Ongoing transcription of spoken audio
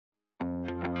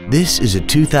This is a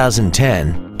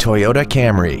 2010 Toyota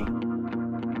Camry.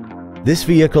 This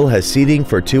vehicle has seating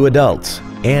for 2 adults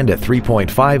and a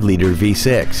 3.5-liter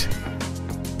V6.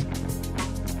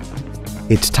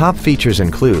 Its top features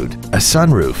include a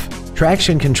sunroof,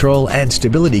 traction control and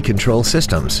stability control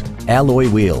systems, alloy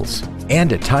wheels,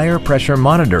 and a tire pressure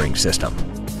monitoring system.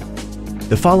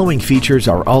 The following features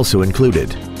are also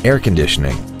included: air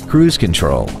conditioning, cruise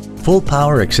control, full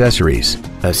power accessories,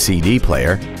 a CD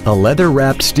player, a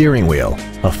leather-wrapped steering wheel,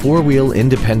 a 4-wheel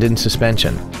independent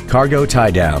suspension, cargo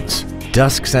tie-downs,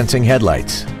 dusk-sensing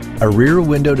headlights, a rear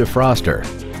window defroster,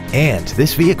 and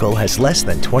this vehicle has less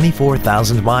than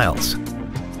 24,000 miles.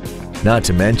 Not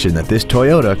to mention that this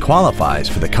Toyota qualifies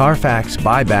for the Carfax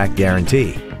buyback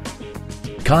guarantee.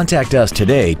 Contact us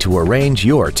today to arrange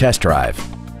your test drive.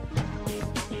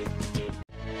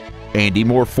 Andy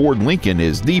Mohr Ford Lincoln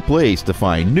is the place to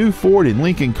find new Ford and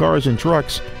Lincoln cars and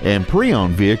trucks and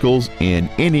pre-owned vehicles in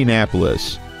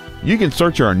Indianapolis. You can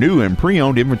search our new and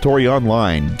pre-owned inventory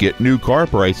online, get new car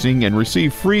pricing, and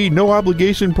receive free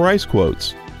no-obligation price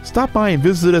quotes. Stop by and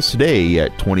visit us today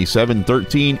at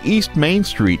 2713 East Main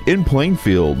Street in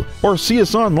Plainfield, or see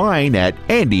us online at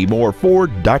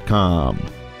andymohrford.com.